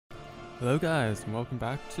Hello guys, and welcome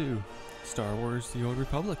back to Star Wars The Old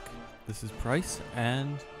Republic. This is Price,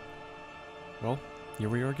 and, well, here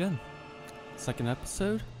we are again. Second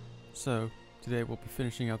episode. So, today we'll be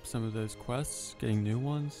finishing up some of those quests, getting new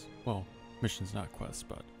ones. Well, missions, not quests,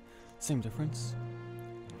 but same difference.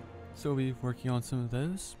 So we'll be working on some of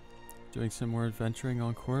those, doing some more adventuring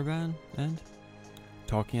on Korriban, and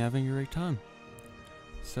talking, having a great time.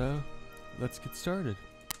 So, let's get started.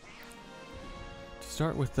 To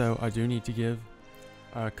start with though, I do need to give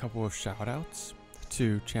a couple of shoutouts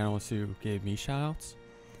to channels who gave me shoutouts.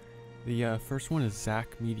 The first one is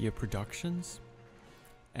Zach Media Productions,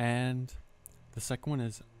 and the second one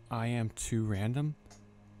is I Am Too Random,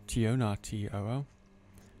 T-O not T-O-O,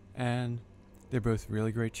 and they're both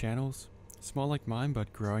really great channels, small like mine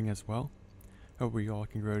but growing as well. Hope we all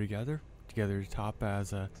can grow together to top,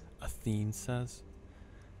 as Athene says.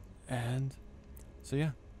 And so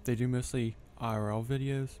yeah, they do mostly IRL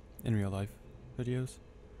videos, in real life videos,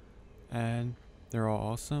 and they're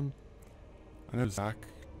all awesome. I know Zach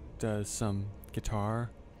does some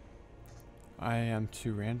guitar. I Am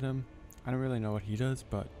Too Random, I don't really know what he does,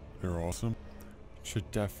 but they're awesome.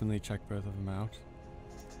 Should definitely check both of them out.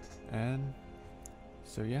 And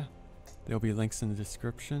so yeah, there'll be links in the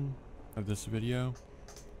description of this video,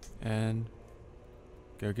 and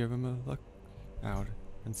go give them a look out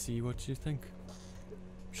and see what you think.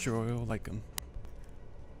 Sure you'll like them.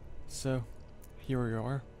 So here we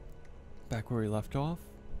are, back where we left off.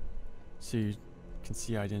 So you can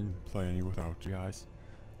see I didn't play any without you guys.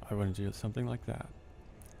 I wouldn't do something like that.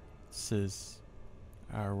 This is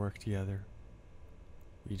our work together.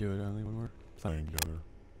 We do it only when we're playing together.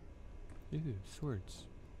 Ooh, swords.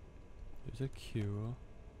 Those are cool.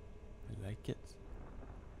 I like it.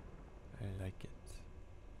 I like it.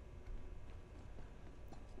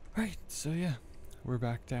 Right, so yeah, we're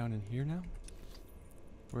back down in here now,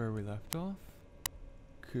 where we left off.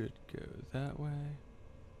 Could go that way.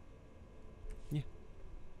 Yeah,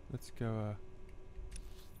 let's go,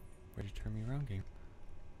 why'd you turn me around, game?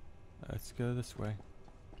 Let's go this way.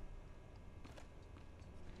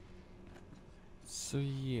 So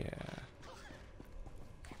yeah,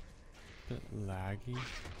 bit laggy,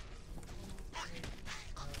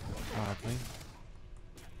 oddly.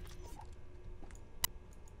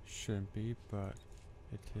 Shouldn't be, but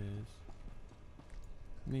it is.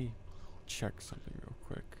 Let me check something real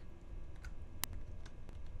quick.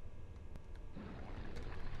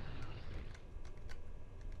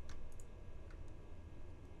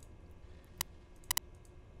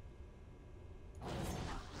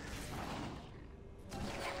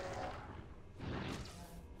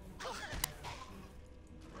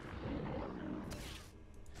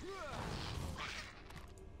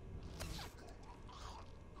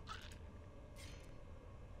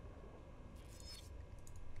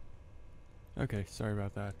 Okay, sorry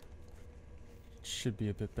about that. Should be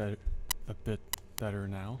a bit better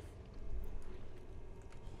now.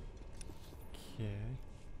 Okay.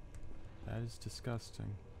 That is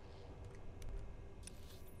disgusting.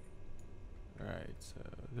 Alright, so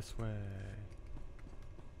this way.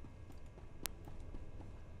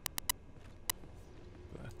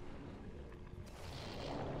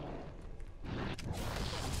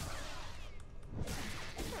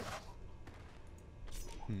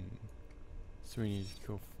 So we need to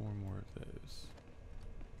kill 4 more of those.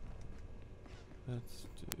 Let's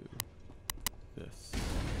do this.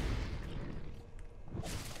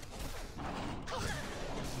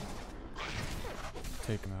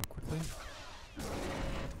 Take them out quickly.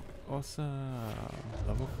 Awesome!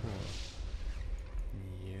 Level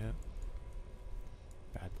 4. Yep.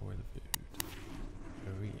 Bad boy Levud.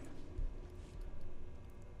 Oh yeah.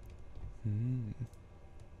 Hmm.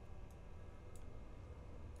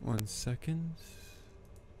 1 second.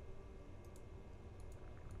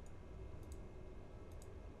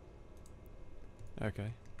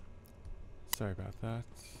 Okay. Sorry about that.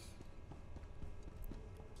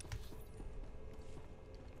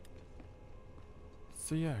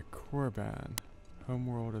 So yeah, Korriban,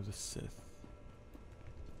 homeworld of the Sith.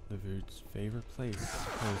 Levud's favorite place,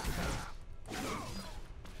 supposedly.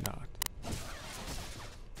 Not.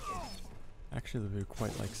 Actually, Levud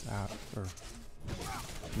quite likes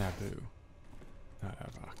Naboo. Not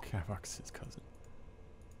Avok. Avok's his cousin.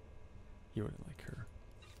 He wouldn't like her.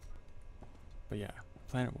 But yeah,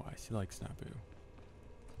 planet-wise, he likes Naboo.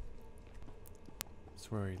 That's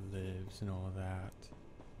where he lives and all of that.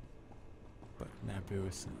 But Naboo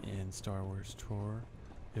isn't in Star Wars Tour.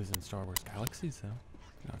 It was in Star Wars Galaxies though,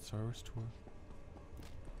 not Star Wars Tour.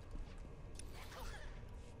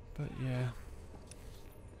 But yeah.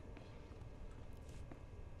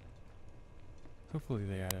 Hopefully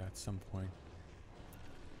they add it at some point.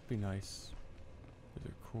 Be nice.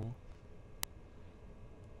 They're cool.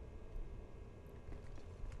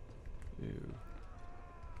 Ew.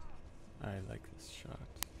 I like this shot.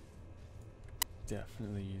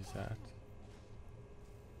 Definitely use that.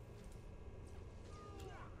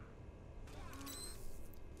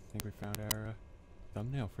 I think we found our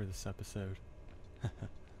thumbnail for this episode.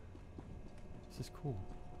 This is cool.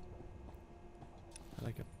 I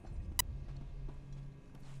like it.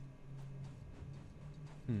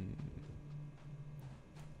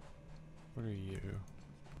 What are you?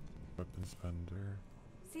 Weapons vendor.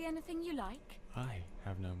 See anything you like? I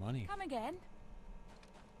have no money. Come again.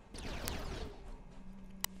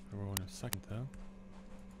 I will in a second though.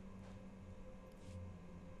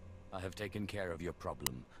 I have taken care of your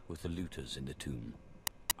problem with the looters in the tomb.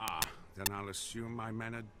 Ah, then I'll assume my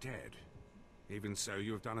men are dead. Even so,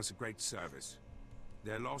 you have done us a great service.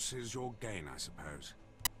 Their loss is your gain, I suppose.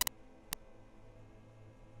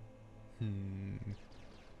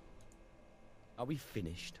 Are we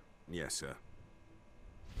finished? Yes, sir.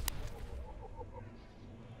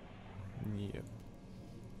 Yep.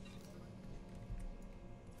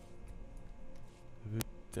 Who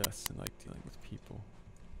doesn't like dealing with people?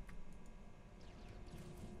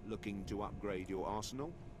 Looking to upgrade your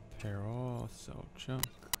arsenal? Peril, sell junk.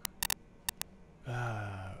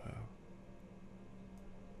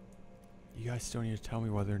 You guys still need to tell me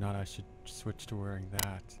whether or not I should switch to wearing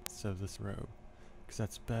that instead of this robe. Because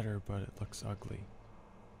that's better, but it looks ugly.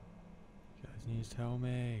 You guys need to tell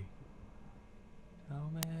me. Tell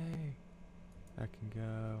me. That can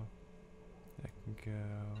go. That can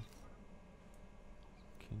go.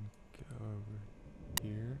 Can go over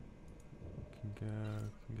here. Can go.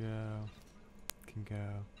 Can go. Can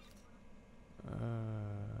go.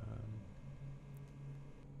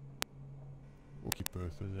 We'll keep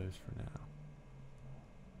both of those for now.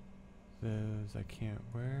 Those I can't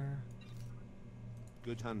wear.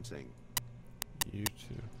 Good hunting. You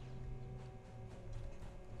too.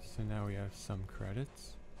 So now we have some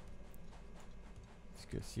credits. Let's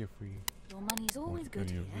go see if we Your money's always want good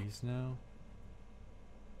any here. of these now.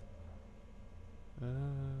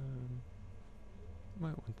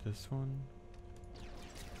 Might want this one.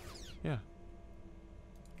 Yeah,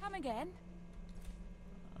 Come again.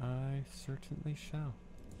 I certainly shall.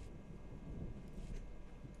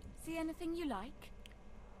 See anything you like?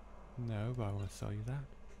 No, but I want to sell you that.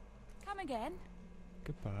 Come again.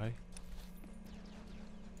 Goodbye.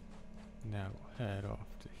 Now we'll head off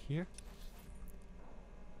to here.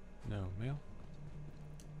 No mail.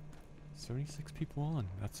 76 people on.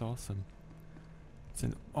 That's awesome. It's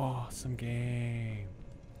an awesome game.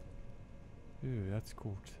 Ooh, that's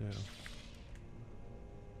cool too.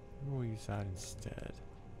 We'll use that instead.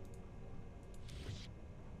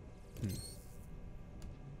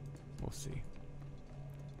 We'll see.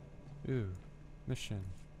 Ooh, mission.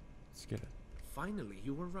 Let's get it. Finally,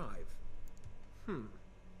 you arrive. As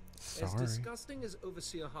Sorry. disgusting as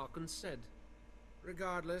Overseer Harkon said.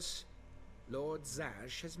 Regardless, Lord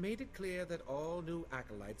Zash has made it clear that all new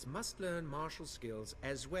acolytes must learn martial skills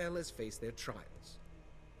as well as face their trials.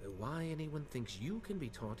 Though why anyone thinks you can be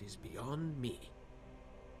taught is beyond me.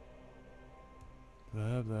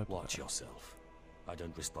 Blah, blah, blah. Watch yourself. I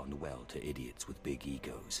don't respond well to idiots with big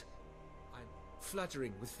egos. I'm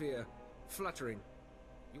fluttering with fear. Fluttering.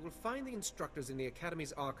 You will find the instructors in the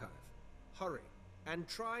Academy's archive. Hurry, and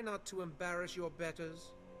try not to embarrass your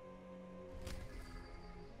betters.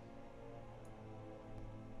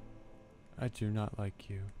 I do not like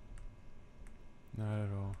you. Not at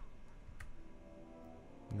all.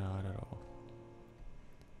 Not at all.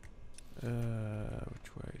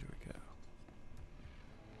 Which way do we go?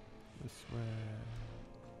 This way.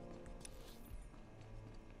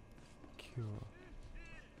 Cool.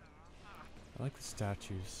 I like the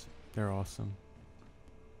statues. They're awesome.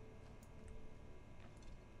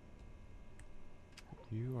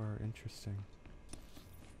 You are interesting.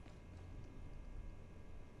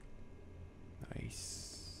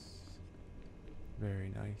 Nice. Very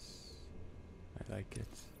nice. I like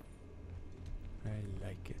it. I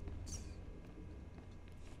like it.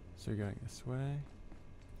 So we're going this way.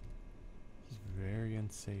 This is very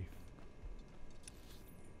unsafe.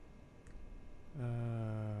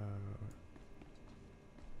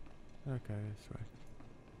 Okay, this way.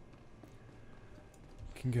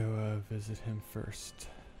 Can go visit him first.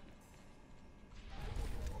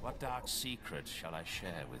 What dark secret shall I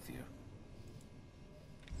share with you?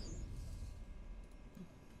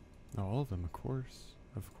 All of them, of course.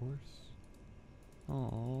 Of course.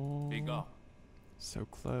 Oh. Be gone. So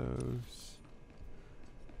close.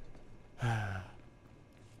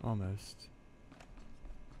 Almost.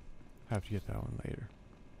 have to get that one later.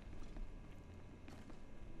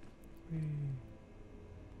 Whee.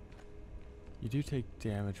 You do take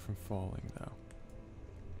damage from falling, though.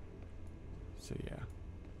 So yeah.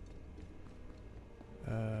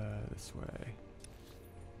 This way.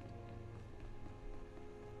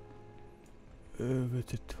 Over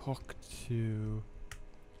to talk to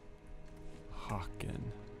Haken.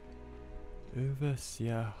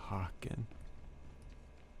 Overseer Haken.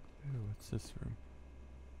 Ooh, what's this room?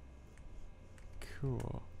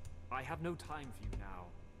 Cool. I have no time for you now.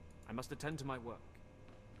 I must attend to my work.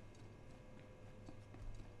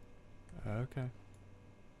 Okay.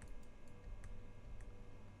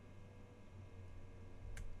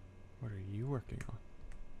 What are you working on?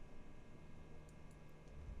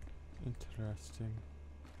 Interesting.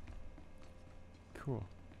 Cool.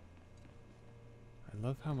 I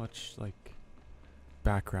love how much, like,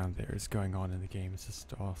 background there is going on in the game. It's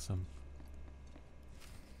just awesome.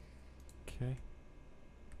 Okay.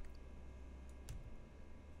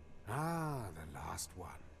 Ah, the last one.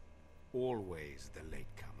 Always the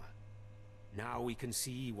latecomer. Now we can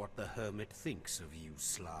see what the hermit thinks of you,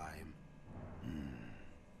 slime.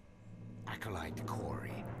 Acolyte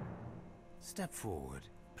Corey. Step forward,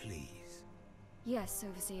 please. Yes,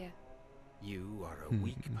 Overseer. You are a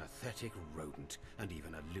weak, pathetic rodent, and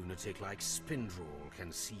even a lunatic like Spindrel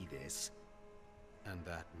can see this. And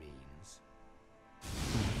that means...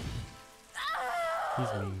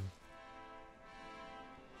 He's mean.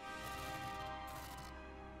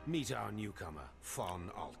 Meet our newcomer, Von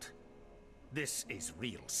Alt. This is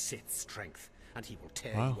real Sith strength, and he will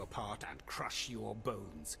tear you apart and crush your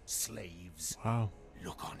bones, slaves. Wow.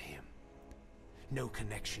 Look on him. No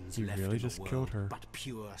connections He left really in just the world, killed her. but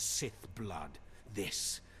pure Sith blood.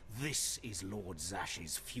 This is Lord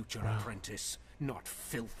Zash's future apprentice, not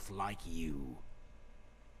filth like you.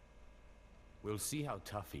 We'll see how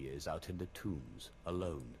tough he is out in the tombs,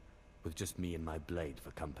 alone, with just me and my blade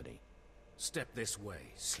for company. Step this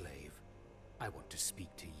way, slave. I want to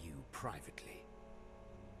speak to you privately.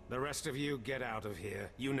 The rest of you get out of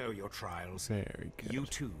here. You know your trials. Very good. You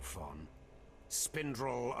too, Fawn.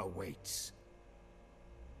 Spindrel awaits.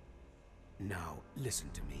 Now, listen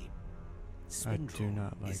to me. I do Spindrel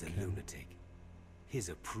not like is a him. lunatic. His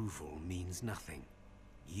approval means nothing.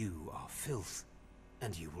 You are filth,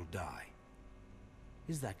 and you will die.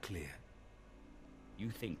 Is that clear? You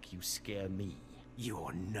think you scare me?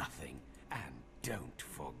 You're nothing, and don't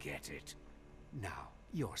forget it. Now,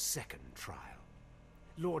 your second trial.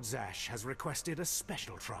 Lord Zash has requested a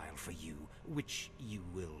special trial for you, which you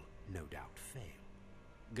will no doubt fail.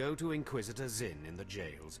 Go to Inquisitor Zinn in the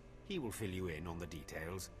jails. He will fill you in on the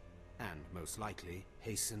details, and most likely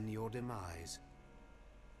hasten your demise.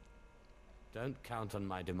 Don't count on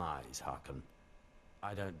my demise, Haken.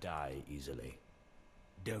 I don't die easily.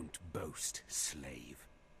 Don't boast, slave.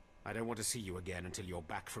 I don't want to see you again until you're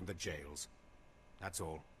back from the jails. That's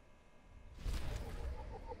all.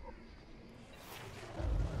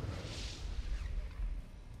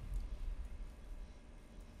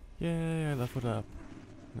 Yay, I leveled up.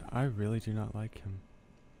 And I really do not like him.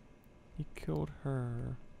 He killed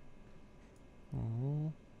her.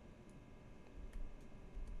 Oh.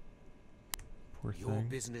 Poor Your thing.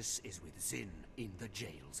 business is with Zinn in the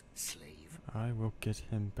jails, slave. I will get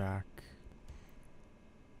him back.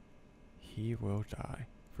 He will die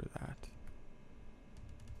for that.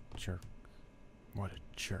 Jerk. What a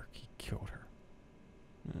jerk. He killed her.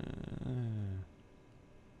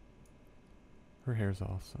 Her hair's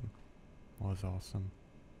awesome. Was awesome.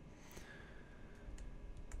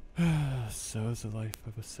 So is the life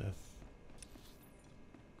of a Sith.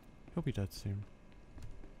 He'll be dead soon.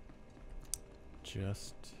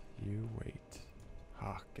 Just you wait,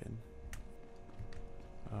 Haken.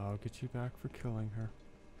 I'll get you back for killing her.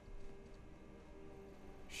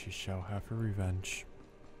 She shall have her revenge.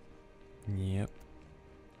 Yep.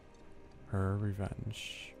 Her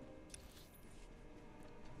revenge.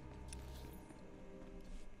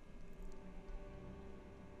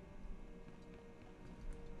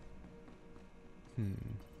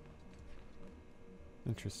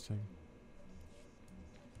 Interesting.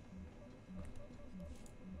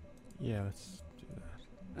 Yeah, let's do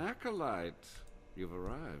that. Acolyte, you've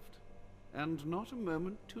arrived. And not a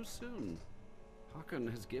moment too soon.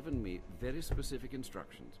 Haken has given me very specific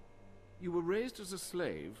instructions. You were raised as a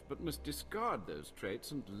slave, but must discard those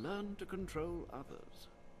traits and learn to control others.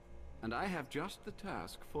 And I have just the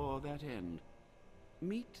task for that end.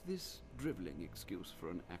 Meet this driveling excuse for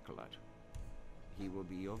an acolyte. He will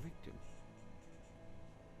be your victim.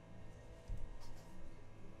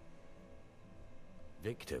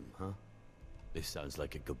 Victim, huh? This sounds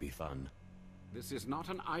like it could be fun. This is not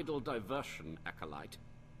an idle diversion, Acolyte.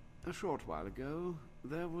 A short while ago,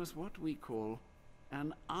 there was what we call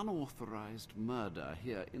an unauthorized murder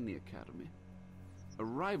here in the Academy. A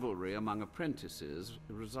rivalry among apprentices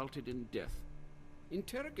resulted in death.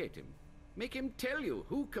 Interrogate him. Make him tell you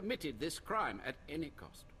who committed this crime at any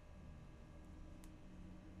cost.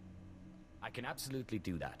 I can absolutely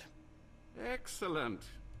do that. Excellent.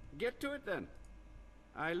 Get to it then.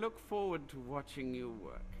 I look forward to watching you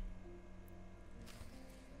work.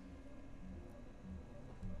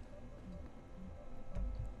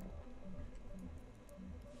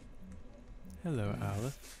 Hello,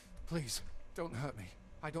 Aleph. Please, don't hurt me.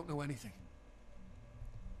 I don't know anything.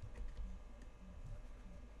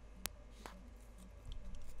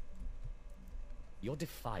 Your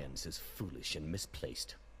defiance is foolish and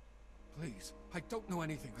misplaced. Please, I don't know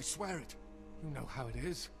anything, I swear it. You know how it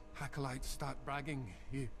is. Acolytes start bragging.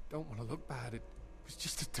 You don't want to look bad. It was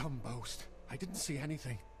just a dumb boast. I didn't see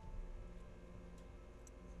anything.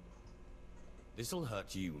 This'll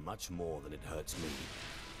hurt you much more than it hurts me.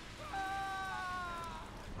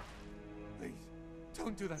 Please,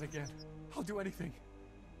 don't do that again. I'll do anything.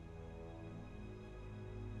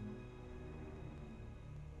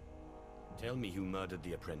 Tell me who murdered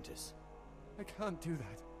the apprentice. I can't do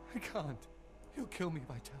that. I can't. He'll kill me,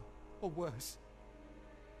 Vital. Or worse.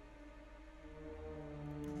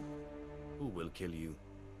 Who will kill you?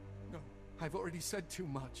 No, I've already said too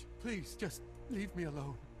much. Please, just leave me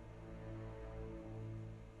alone.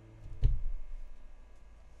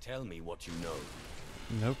 Tell me what you know.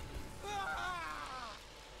 Nope.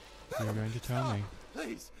 You're going to tell me.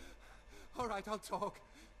 Please. All right, I'll talk.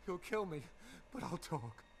 He'll kill me, but I'll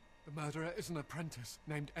talk. The murderer is an apprentice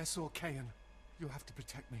named SWTOR. You have to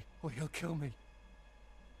protect me, or he'll kill me.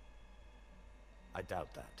 I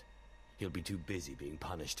doubt that. He'll be too busy being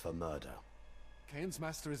punished for murder. Kayan's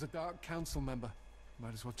master is a Dark Council member.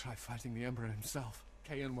 Might as well try fighting the Emperor himself.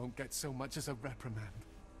 Kayan won't get so much as a reprimand.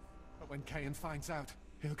 But when Kayan finds out,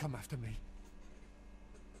 he'll come after me.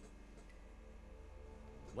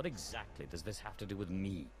 What exactly does this have to do with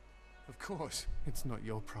me? Of course, it's not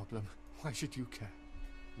your problem. Why should you care?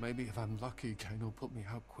 Maybe if I'm lucky, Kayan will put me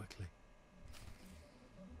out quickly.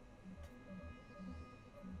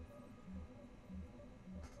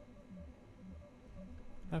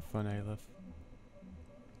 Have fun, Aleph.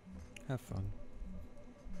 Have fun.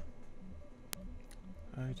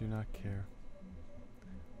 I do not care.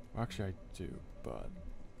 Well, actually, I do, but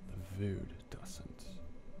Levud doesn't.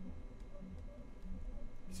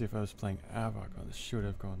 See, if I was playing Avok on this, should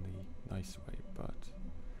have gone the nice way, but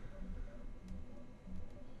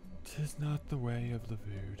 'tis not the way of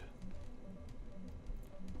Levud.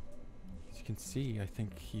 As you can see, I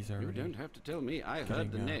think he's already. You don't have to tell me. I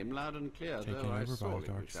heard the name loud and clear, though I sorely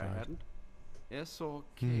wish I hadn't.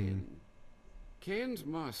 SWTOR. Kane's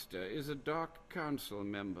master is a Dark Council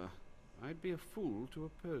member. I'd be a fool to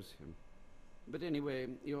oppose him. But anyway,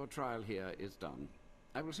 your trial here is done.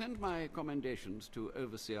 I will send my commendations to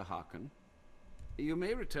Overseer Harkon. You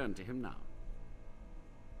may return to him now.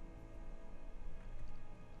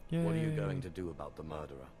 Yay. What are you going to do about the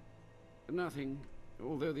murderer? Nothing,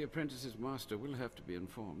 although the apprentice's master will have to be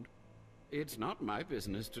informed. It's not my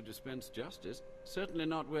business to dispense justice, certainly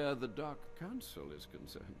not where the Dark Council is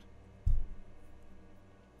concerned.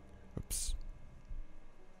 Oops.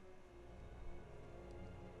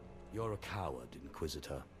 You're a coward,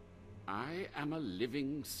 Inquisitor. I am a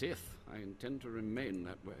living Sith. I intend to remain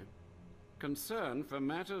that way. Concern for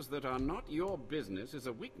matters that are not your business is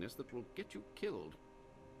a weakness that will get you killed.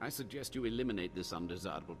 I suggest you eliminate this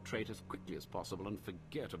undesirable trait as quickly as possible and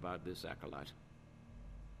forget about this acolyte.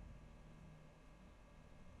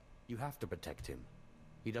 You have to protect him.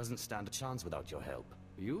 He doesn't stand a chance without your help.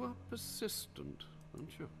 You are persistent,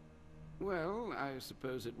 aren't you? Well, I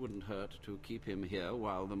suppose it wouldn't hurt to keep him here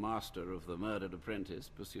while the master of the murdered apprentice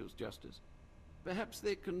pursues justice. Perhaps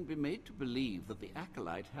they can be made to believe that the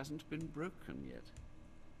acolyte hasn't been broken yet.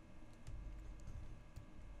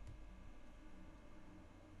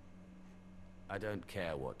 I don't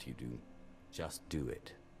care what you do. Just do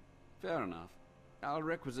it. Fair enough. I'll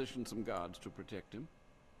requisition some guards to protect him.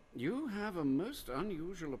 You have a most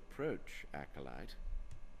unusual approach, acolyte.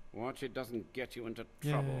 Watch it doesn't get you into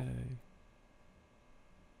trouble. Yay.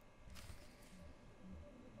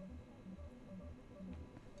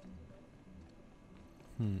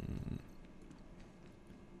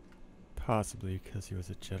 Possibly because he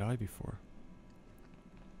was a Jedi before.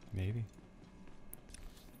 Maybe.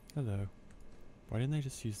 Hello. Why didn't they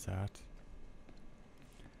just use that?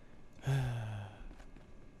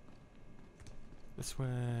 This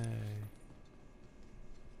way.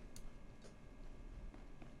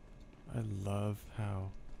 I love how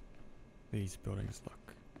these buildings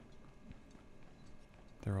look.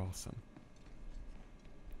 They're awesome.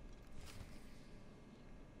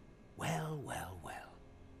 Well, well, well.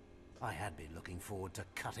 I had been looking forward to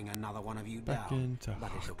cutting another one of you Back down, into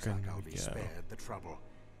but it looks like Hakken I'll we be go. spared the trouble.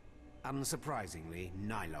 Unsurprisingly,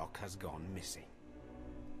 Nylock has gone missing.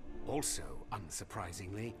 Also,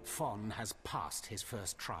 unsurprisingly, Fon has passed his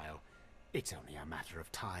first trial. It's only a matter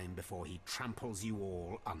of time before he tramples you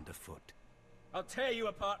all underfoot. I'll tear you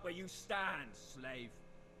apart where you stand, slave.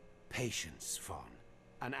 Patience, Fon.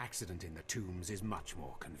 An accident in the tombs is much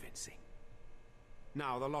more convincing.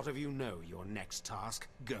 Now the lot of you know your next task.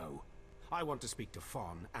 Go. I want to speak to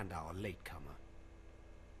Fon and our latecomer.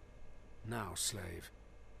 Now, slave.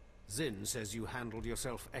 Zin says you handled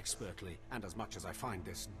yourself expertly, and as much as I find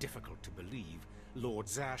this difficult to believe, Lord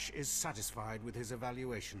Zash is satisfied with his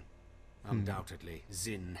evaluation. Undoubtedly,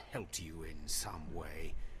 Zin helped you in some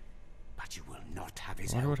way, but you will not have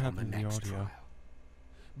his help on the next trial.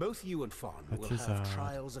 Both you and Fon will have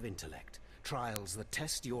trials of intellect, trials that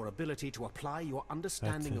test your ability to apply your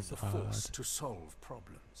understanding of the Force to solve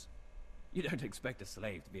problems. You don't expect a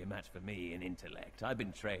slave to be a match for me in intellect. I've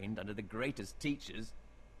been trained under the greatest teachers.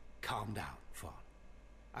 Calm down, Fon.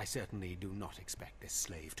 I certainly do not expect this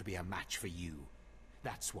slave to be a match for you.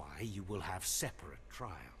 That's why you will have separate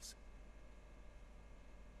trials.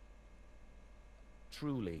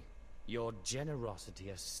 Truly, your generosity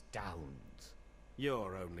astounds.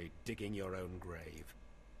 You're only digging your own grave.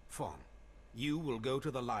 Fon, you will go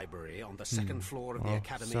to the library on the second floor of the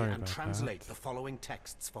Academy and translate the following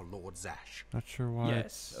texts for Lord Zash. Not sure why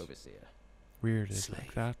yes, Overseer. Weird is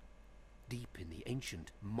like that. Deep in the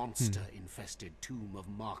ancient, monster-infested tomb of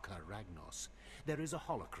Marka Ragnos, there is a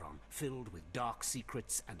holocron filled with dark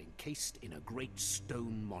secrets and encased in a great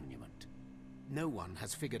stone monument. No one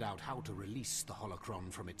has figured out how to release the holocron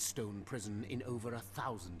from its stone prison in over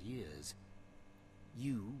 1,000 years.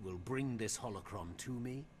 You will bring this holocron to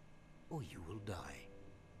me, or you will die.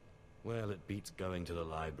 Well, it beats going to the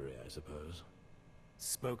library, I suppose.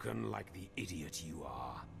 Spoken like the idiot you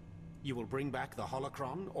are. You will bring back the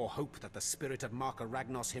holocron, or hope that the spirit of Marka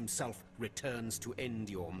Ragnos himself returns to end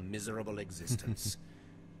your miserable existence.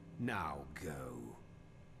 Now go.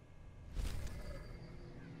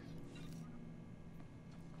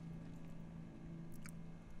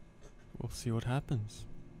 We'll see what happens.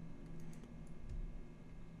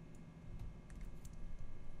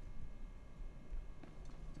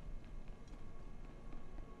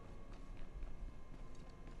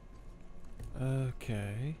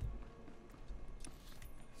 Okay.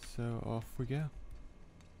 So off we go.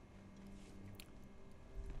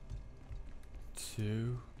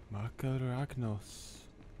 To Marka Ragnos.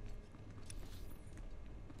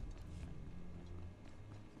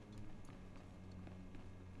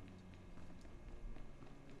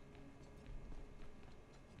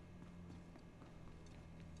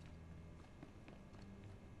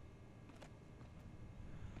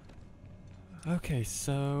 Okay,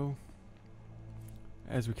 so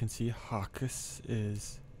as we can see, Hawkus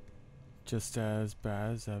is just as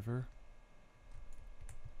bad as ever.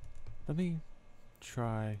 Let me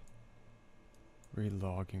try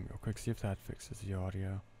relogging real quick, see if that fixes the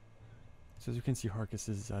audio. So as you can see, Hawkus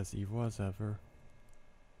is as evil as ever.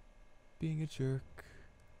 Being a jerk,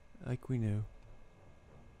 like we knew.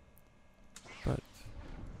 But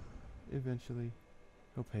eventually,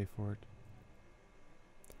 he'll pay for it.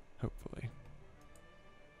 Hopefully.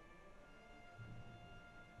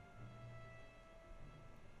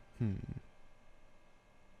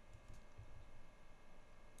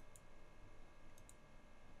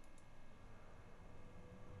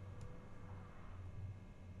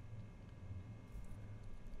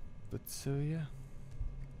 But so yeah.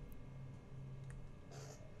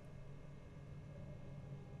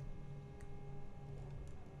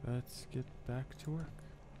 Let's get back to work.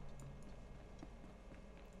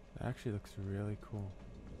 That actually looks really cool.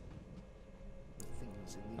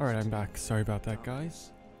 Alright, I'm back. Sorry about that,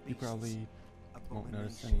 guys. You probably won't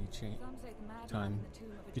notice any time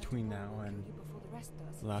between now and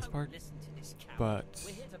the last part,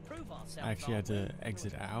 but I actually had to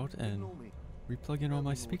exit out and replug in all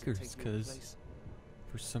my speakers because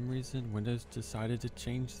for some reason Windows decided to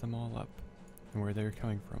change them all up and where they were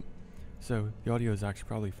coming from. So the audio is actually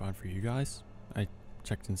probably fine for you guys. I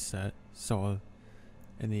checked and saw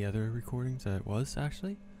in the other recordings that it was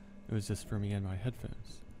actually. It was just for me and my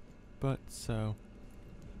headphones. But so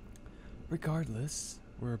regardless,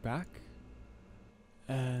 we're back,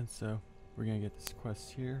 and so we're gonna get this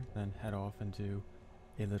quest here, then head off and do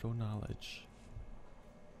a little knowledge,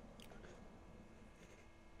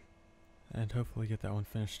 and hopefully get that one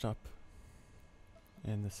finished up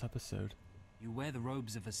in this episode. You wear the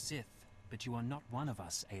robes of a Sith, but you are not one of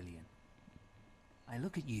us, alien. I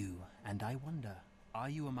look at you, and I wonder, are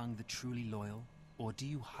you among the truly loyal, or do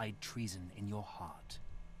you hide treason in your heart?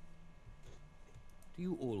 Do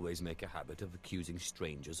you always make a habit of accusing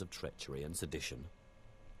strangers of treachery and sedition?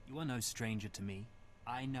 You are no stranger to me.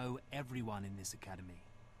 I know everyone in this academy,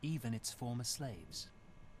 even its former slaves.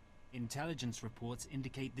 Intelligence reports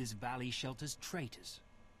indicate this valley shelters traitors.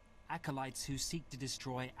 Acolytes who seek to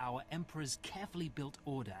destroy our Emperor's carefully built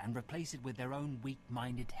order and replace it with their own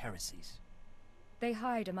weak-minded heresies. They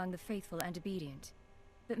hide among the faithful and obedient.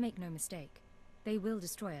 But make no mistake, they will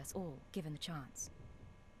destroy us all, given the chance.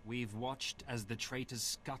 We've watched as the traitors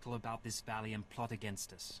scuttle about this valley and plot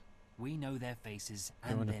against us. We know their faces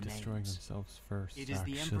and They their end up destroying names. themselves first. It is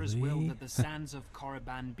the Emperor's will that the sands of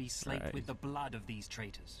Korriban be slaked with the blood of these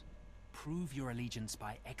traitors. Prove your allegiance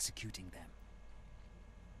by executing them.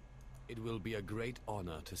 It will be a great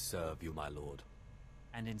honor to serve you, my lord.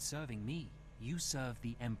 And in serving me, you serve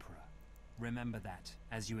the Emperor. Remember that,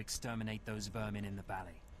 as you exterminate those vermin in the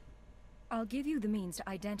valley. I'll give you the means to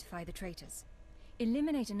identify the traitors.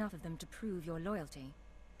 Eliminate enough of them to prove your loyalty.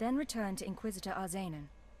 Then return to Inquisitor Arzanan.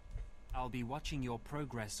 I'll be watching your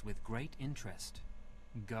progress with great interest.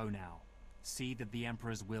 Go now. See that the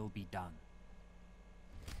Emperor's will be done.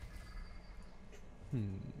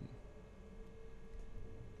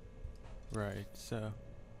 Right, so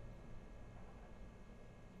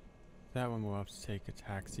that one we'll have to take a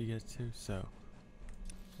taxi to get to, so,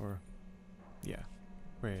 or, yeah,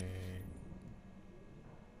 wait,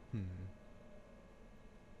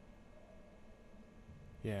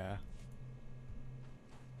 yeah,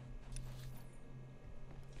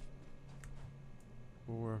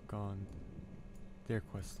 we'll work on their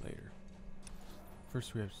quest later.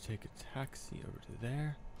 First we have to take a taxi over to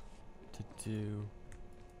there to do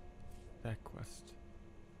that quest.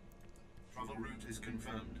 Travel route is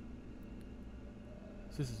confirmed.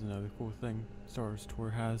 So this is another cool thing Star Wars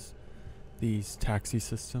SWTOR has. These taxi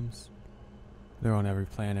systems. They're on every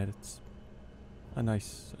planet. It's a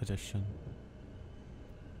nice addition.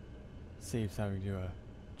 Saves having to do a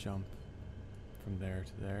jump from there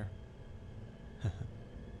to there.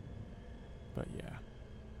 But yeah.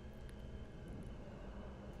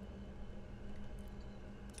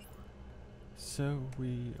 So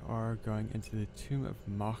we are going into the tomb of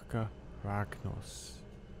Maka Ragnos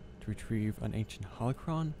to retrieve an ancient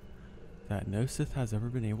holocron that no Sith has ever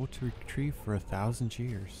been able to retrieve for 1,000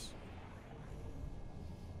 years.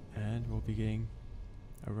 And we'll be getting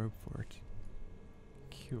a robe for it.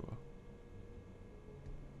 Cool.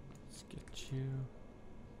 Let's get you.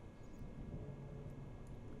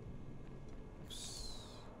 Oops.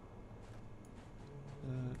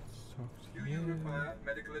 Let's talk to you. Do you require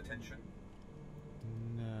medical attention?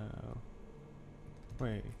 No.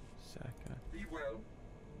 Wait a second. Be well.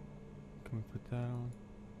 Can we put that on?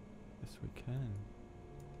 Yes, we can.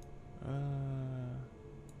 I'm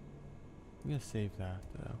gonna save that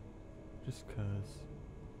though, just cause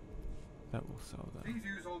that will sell that. Please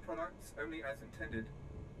use all products only as intended.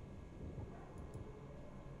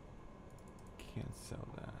 Can't sell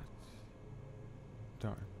that.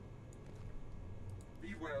 Darn.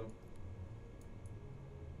 Be well.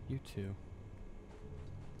 You too.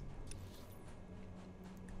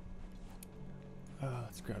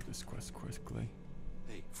 Let's grab this quest quickly.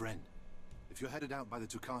 Hey, friend. If you're headed out by the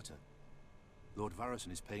Toccata, Lord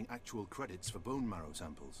Varison is paying actual credits for bone marrow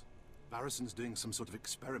samples. Varison's doing some sort of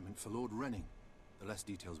experiment for Lord Renning. The less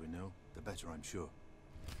details we know, the better, I'm sure.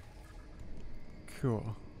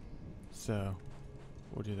 Cool. So,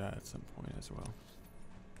 we'll do that at some point as well.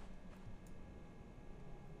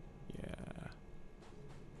 Yeah.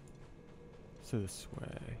 So this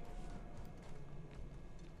way.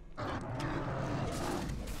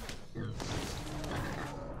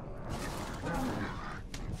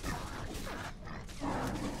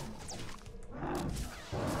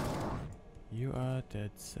 You are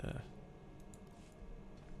dead, sir.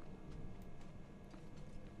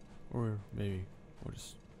 Or maybe we'll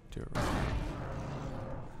just do it right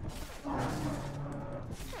now.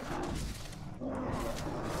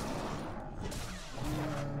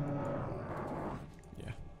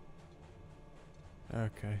 Yeah.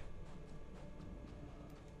 Okay.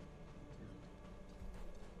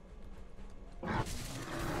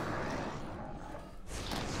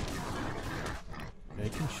 They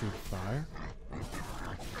can shoot fire?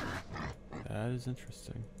 That is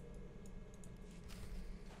interesting.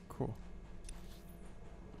 Cool.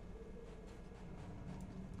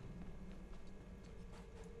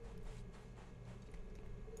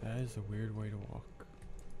 That is a weird way to walk.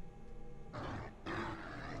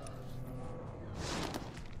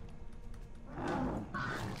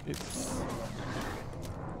 Oops.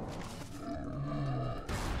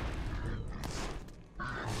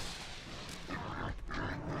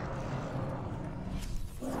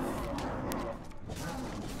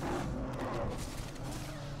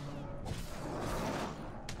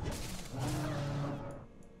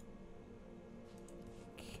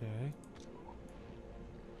 Okay.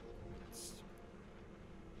 Let's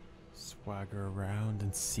swagger around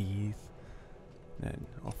and seethe. Then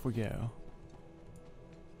off we go.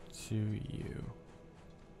 To you.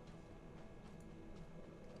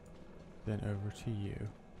 Then over to you.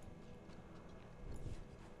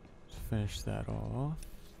 Let's finish that off.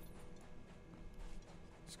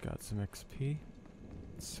 It's got some XP.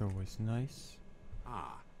 It's always nice.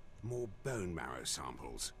 Ah, more bone marrow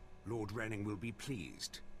samples. Lord Renning will be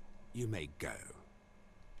pleased. You may go.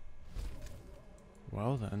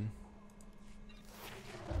 Well then.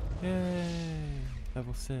 Yay!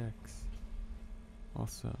 Level 6.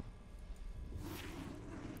 Awesome.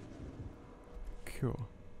 Cool.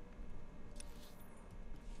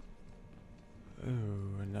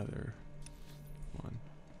 Oh, another one.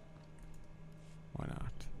 Why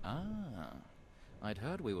not? Ah. I'd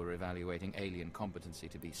heard we were evaluating alien competency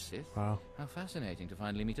to be Sith. Wow. How fascinating to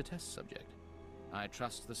finally meet a test subject. I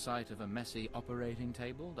trust the sight of a messy operating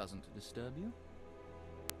table doesn't disturb you?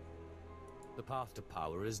 The path to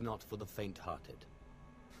power is not for the faint-hearted.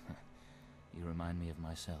 You remind me of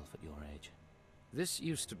myself at your age. This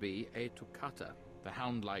used to be a Tukata, the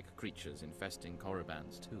hound-like creatures infesting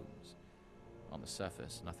Korriban's tombs. On the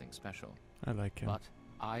surface, nothing special. I like him. But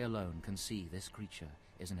I alone can see this creature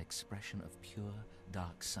is an expression of pure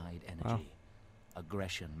dark side energy. Wow.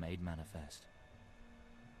 Aggression made manifest.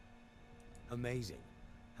 Amazing.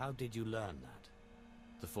 How did you learn that?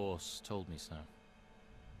 The Force told me so.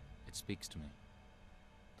 It speaks to me.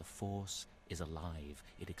 The Force is alive.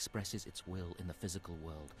 It expresses its will in the physical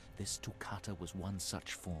world. This Tukata was one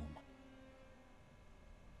such form.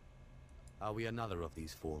 Are we another of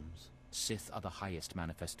these forms? Sith are the highest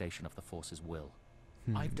manifestation of the Force's will.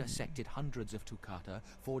 I've dissected hundreds of Tukata,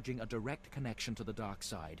 forging a direct connection to the dark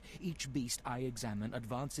side. Each beast I examine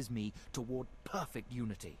advances me toward perfect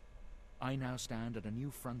unity. I now stand at a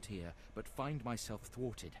new frontier, but find myself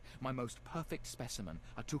thwarted. My most perfect specimen,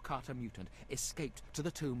 a Tukata mutant, escaped to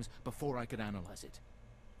the tombs before I could analyze it.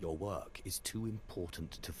 Your work is too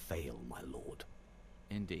important to fail, my lord.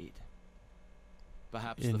 Indeed.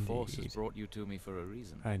 Perhaps the Force has brought you to me for a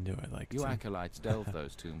reason. I knew I liked You him. acolytes delve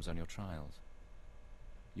those tombs on your trials.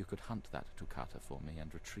 You could hunt that Tukata for me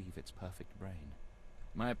and retrieve its perfect brain.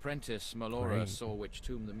 My apprentice, Melora, saw which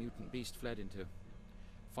tomb the mutant beast fled into.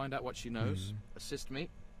 Find out what she knows, assist me,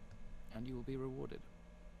 and you will be rewarded.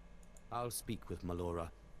 I'll speak with Melora,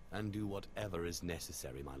 and do whatever is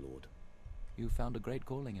necessary, my lord. You found a great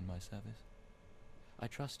calling in my service. I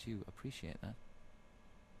trust you appreciate that.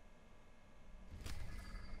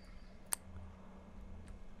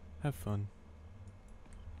 Have fun.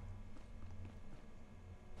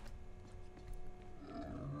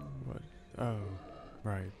 What? Oh,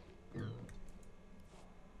 right.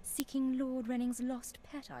 Seeking Lord Renning's lost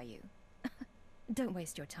pet, are you? Don't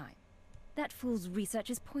waste your time. That fool's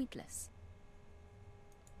research is pointless.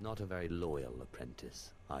 Not a very loyal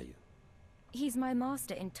apprentice, are you? He's my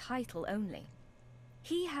master in title only.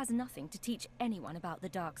 He has nothing to teach anyone about the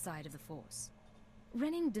dark side of the Force.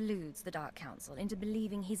 Renning deludes the Dark Council into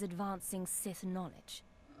believing he's advancing Sith knowledge.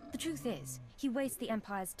 The truth is, he wastes the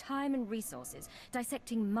Empire's time and resources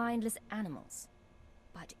dissecting mindless animals.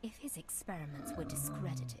 But if his experiments were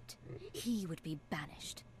discredited, he would be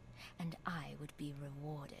banished, and I would be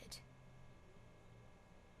rewarded.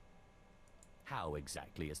 How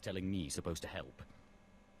exactly is telling me supposed to help?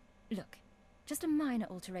 Look, just a minor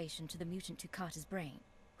alteration to the mutant Tukata's brain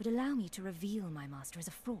would allow me to reveal my master as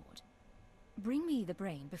a fraud. Bring me the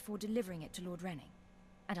brain before delivering it to Lord Renning,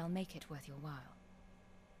 and I'll make it worth your while.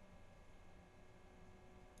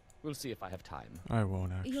 We'll see if I have time. I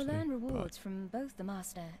won't actually. You'll earn rewards from both the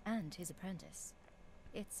master and his apprentice.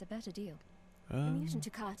 It's a better deal. The mutant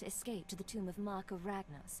Tukata escaped to the tomb of Mark of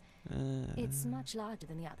Ragnos. It's much larger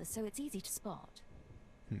than the others, so it's easy to spot.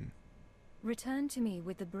 Return to me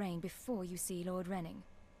with the brain before you see Lord Renning,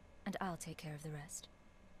 and I'll take care of the rest.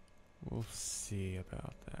 We'll see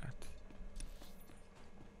about that.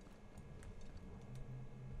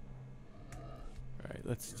 Alright,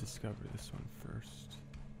 let's discover this one first.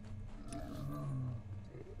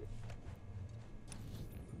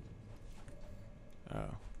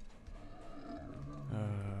 Oh.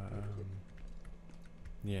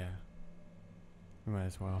 Yeah. We might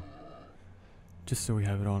as well. Just so we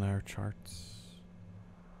have it on our charts.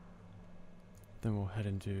 Then we'll head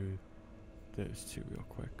into those two real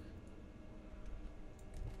quick.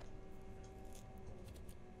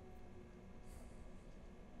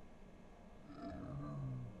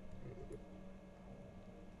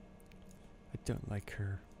 I don't like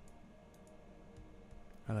her.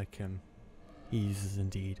 I like him. He uses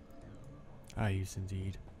Indeed. I use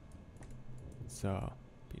Indeed. So,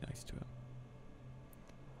 be nice to him.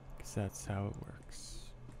 Because that's how it works.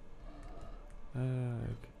 There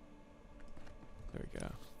we go.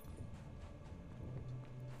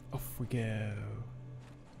 Off we go.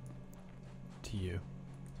 To you.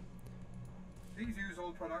 Please use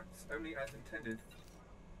all products only as intended.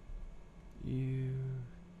 You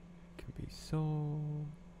can be sold.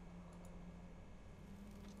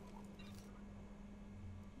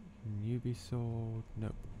 Can you be sold?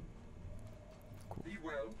 Nope. Cool. Be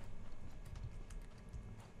well.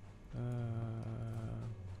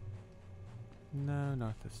 No,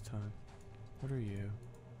 not this time. What are you?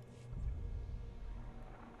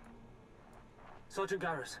 Sergeant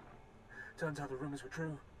Garrus. Turns out the rumors were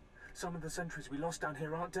true. Some of the sentries we lost down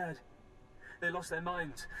here aren't dead. They lost their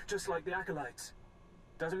minds, just like the acolytes.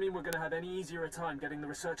 Doesn't mean we're going to have any easier a time getting the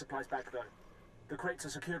research supplies back, though. The crates are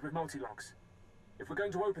secured with multi-locks. If we're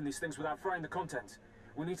going to open these things without frying the contents,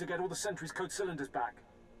 we'll need to get all the sentries' code cylinders back.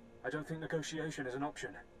 I don't think negotiation is an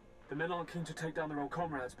option. The men aren't keen to take down their old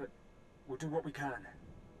comrades, but we'll do what we can.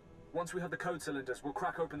 Once we have the code cylinders, we'll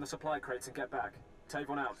crack open the supply crates and get back.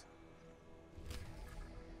 Tavon out.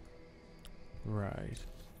 Right.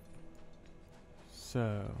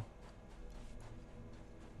 So.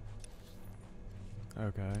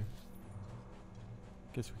 Okay.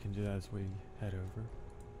 Guess we can do that as we head over.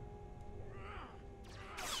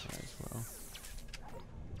 Might as well.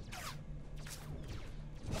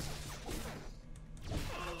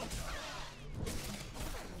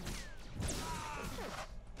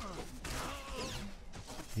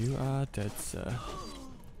 You are dead, sir.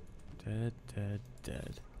 Dead, dead,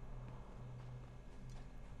 dead.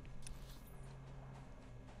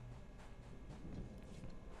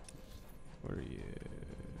 What are you?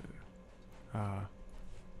 Ah.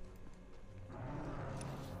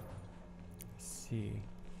 See.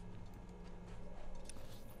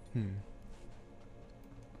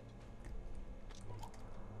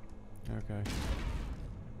 Okay.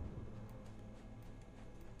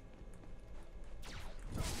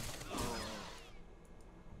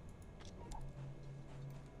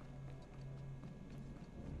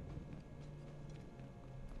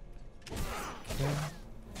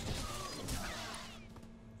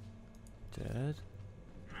 Dead.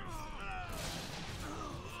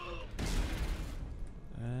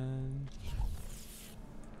 And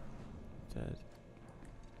dead.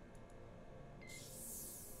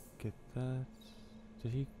 Get that.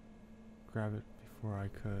 Did he grab it before I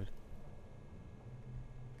could?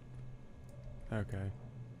 Okay.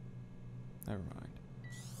 Never mind.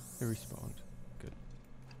 It respawned. Good.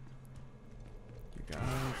 You guys.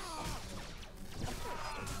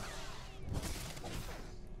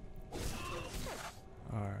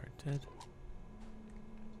 Are dead.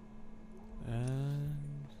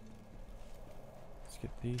 And let's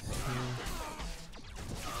get these two.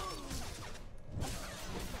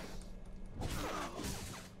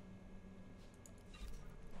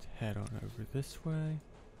 Let's head on over this way.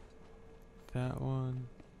 That one.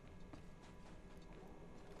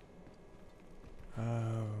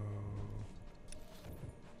 Oh.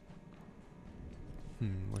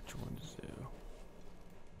 Which one to do?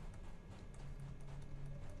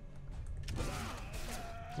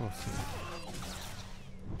 We'll see.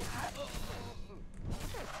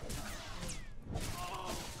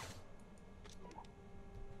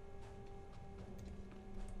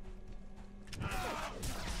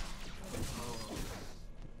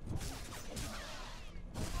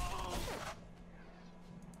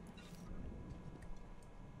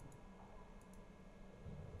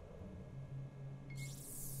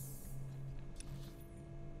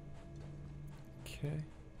 Okay.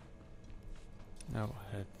 Now we'll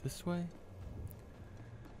head this way.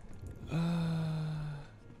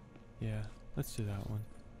 Yeah, let's do that one.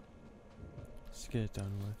 Let's get it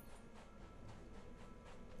done with.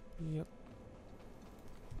 Yep.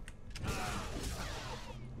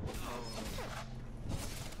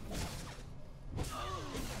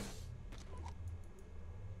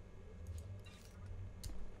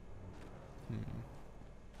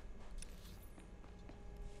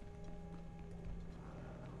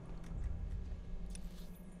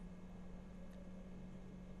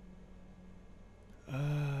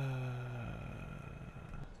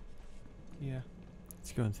 Yeah,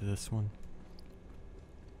 let's go into this one.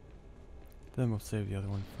 Then we'll save the other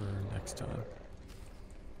one for next time.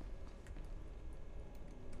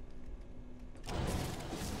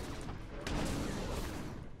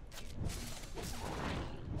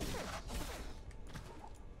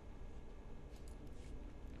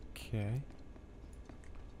 Okay.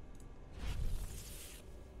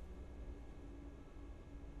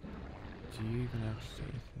 Do you even actually say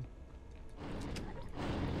anything?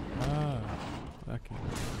 Ah, that can go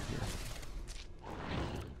over here.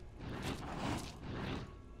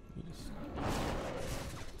 You just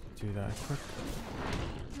do that quick.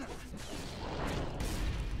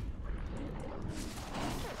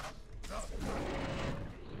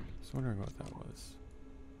 Just wondering what that was.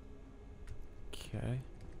 Okay.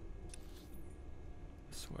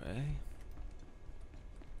 This way.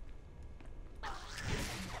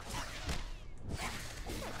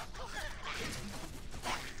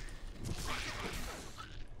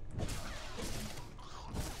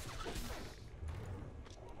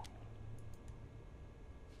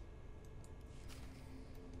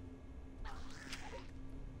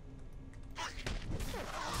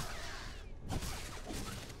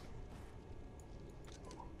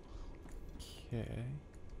 Okay.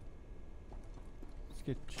 Let's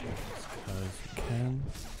get chests because we can.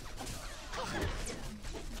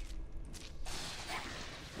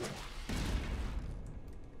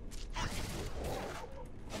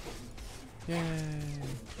 Yay!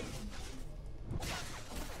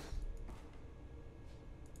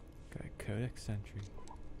 Got a codex entry.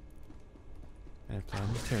 And a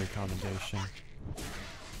planetary commendation.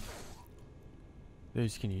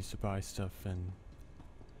 Those you can use to buy stuff in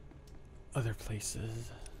other places.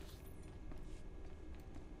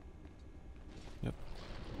 Yep.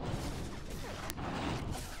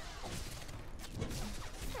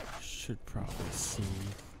 Should probably see.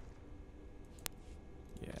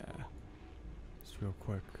 Yeah. Just real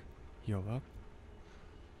quick. Heal up.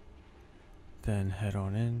 Then head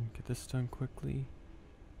on in, get this done quickly.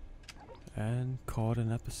 And call it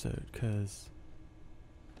an episode, cause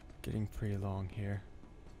getting pretty long here.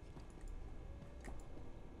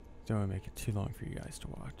 Don't want to make it too long for you guys to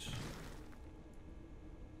watch.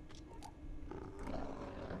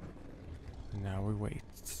 And now we wait.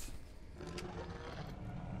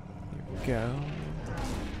 Here we go.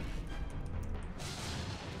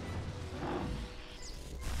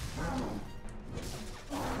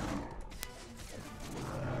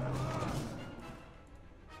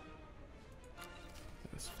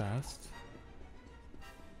 That's fast.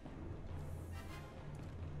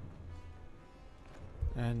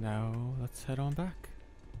 And now let's head on back.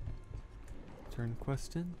 Turn the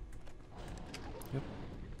quest in. Yep.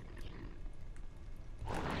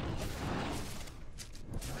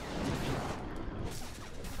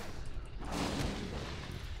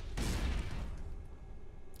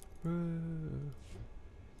 Whoa.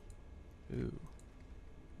 Ooh.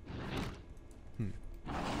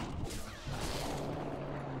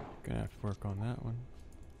 Gonna have to work on that one.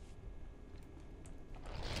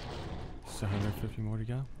 150 more to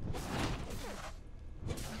go.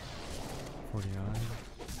 49.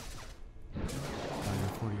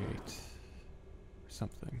 48. Or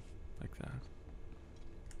something like that.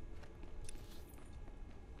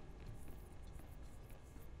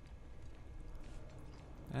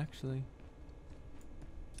 Actually.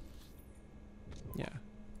 Yeah.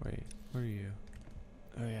 Wait. Where are you?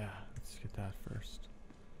 Oh yeah. Let's get that first.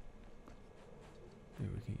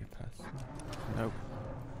 Maybe we can get past him. Nope.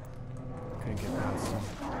 Couldn't get past him.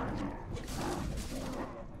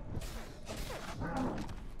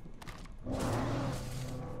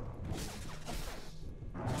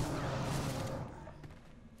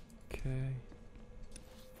 Okay.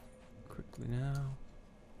 Quickly now.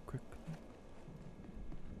 Quickly.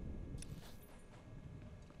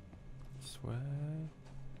 This way.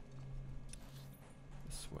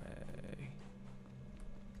 This way.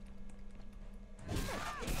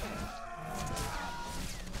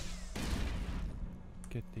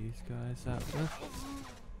 Get these guys out with.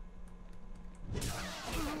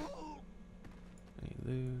 Any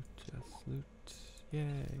loot? Just loot.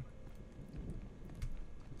 Yay.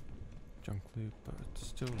 Junk loot, but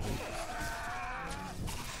still loot.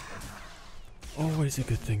 Always a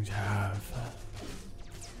good thing to have.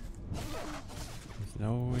 You can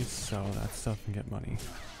always sell that stuff and get money.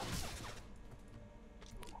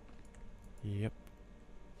 Yep.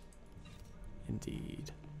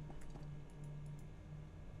 Indeed.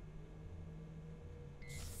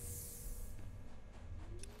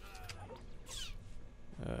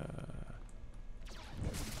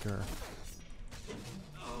 Grr.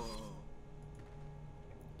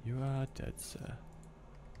 You are dead, sir.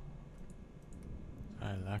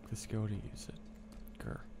 I lack the skill to use it.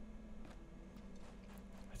 Grr.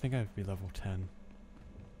 I think I have to be level 10.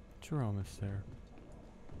 But you're almost there.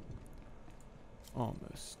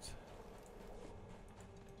 Almost.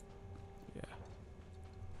 Yeah.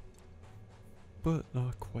 but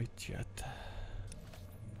not quite yet.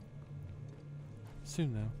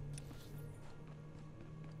 Soon now.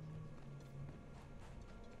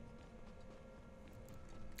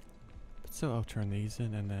 But so I'll turn these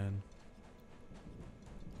in and then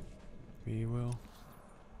we will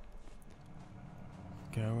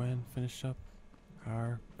go and finish up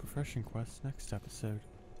our profession quest next episode.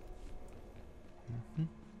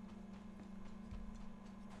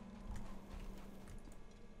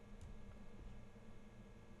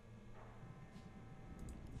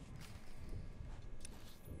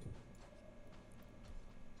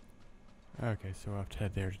 Okay, so I'll have to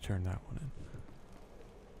head there to turn that one in.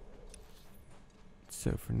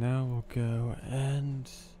 So for now, we'll go and...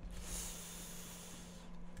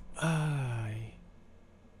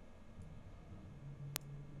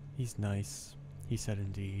 He's nice. He said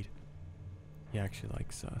indeed. He actually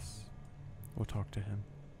likes us. We'll talk to him.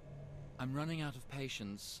 I'm running out of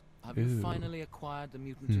patience. Have you finally acquired the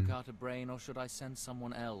mutant Tukata brain, or should I send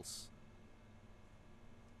someone else?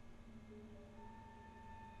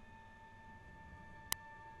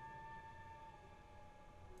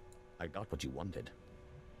 I got what you wanted.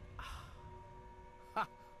 Ha!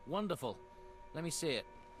 Wonderful. Let me see it.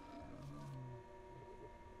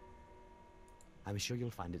 I'm sure you'll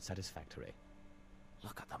find it satisfactory.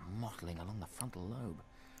 Look at the mottling along the frontal lobe.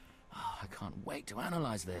 Oh, I can't wait to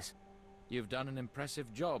analyze this. You've done an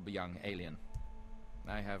impressive job, young alien.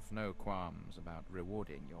 I have no qualms about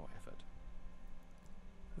rewarding your effort.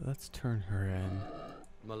 Let's turn her in.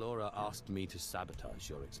 Melora asked me to sabotage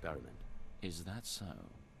your experiment. Is that so?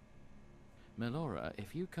 Melora,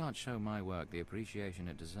 if you can't show my work the appreciation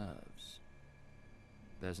it deserves,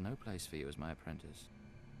 there's no place for you as my apprentice.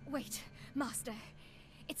 Wait, Master.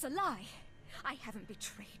 It's a lie. I haven't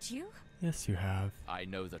betrayed you. Yes, you have. I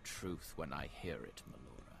know the truth when I hear it,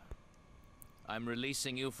 Melora. I'm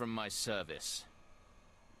releasing you from my service.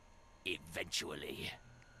 Eventually.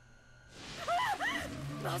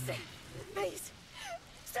 Mercy! Please!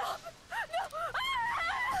 Stop!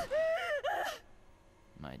 No!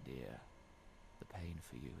 My dear, the pain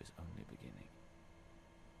for you is only beginning.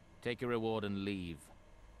 Take your reward and leave.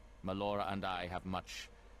 Melora and I have much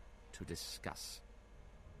to discuss.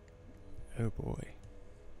 Oh boy.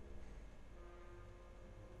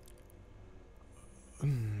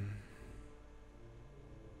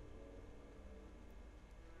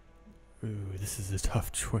 Ooh, this is a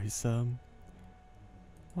tough choice.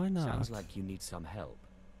 Why not? Sounds like you need some help.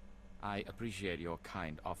 I appreciate your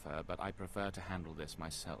kind offer, but I prefer to handle this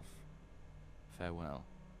myself. Farewell.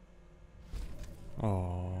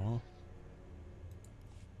 Aww.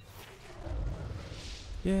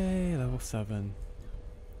 Yay, level 7.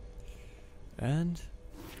 And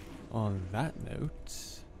on that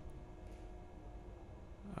note,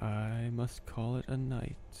 I must call it a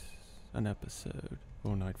night. An episode.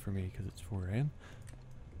 Well, night for me because it's 4 AM.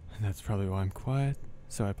 And that's probably why I'm quiet,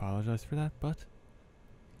 so I apologize for that, but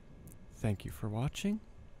thank you for watching.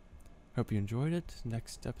 Hope you enjoyed it.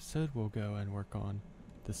 Next episode we'll go and work on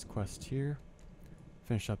this quest here.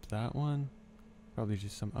 Finish up that one. Probably do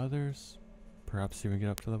some others. Perhaps even get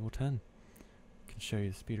up to level 10. Can show you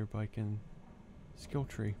the speeder bike and skill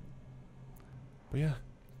tree. But yeah,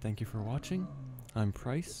 thank you for watching. I'm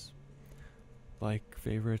Price. Like,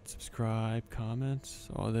 favorite, subscribe, comments,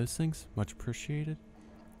 all those things. Much appreciated.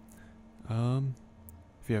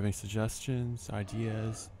 If you have any suggestions,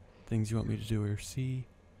 ideas, things you want me to do or see,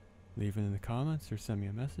 leave it in the comments or send me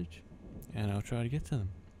a message, and I'll try to get to them.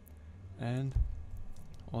 And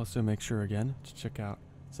also make sure again to check out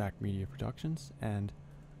Zach Media Productions and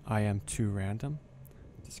I Am Too Random.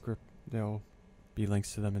 There'll be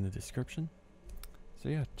links to them in the description. So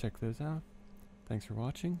yeah, check those out. Thanks for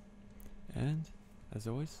watching, and as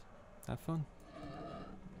always, have fun.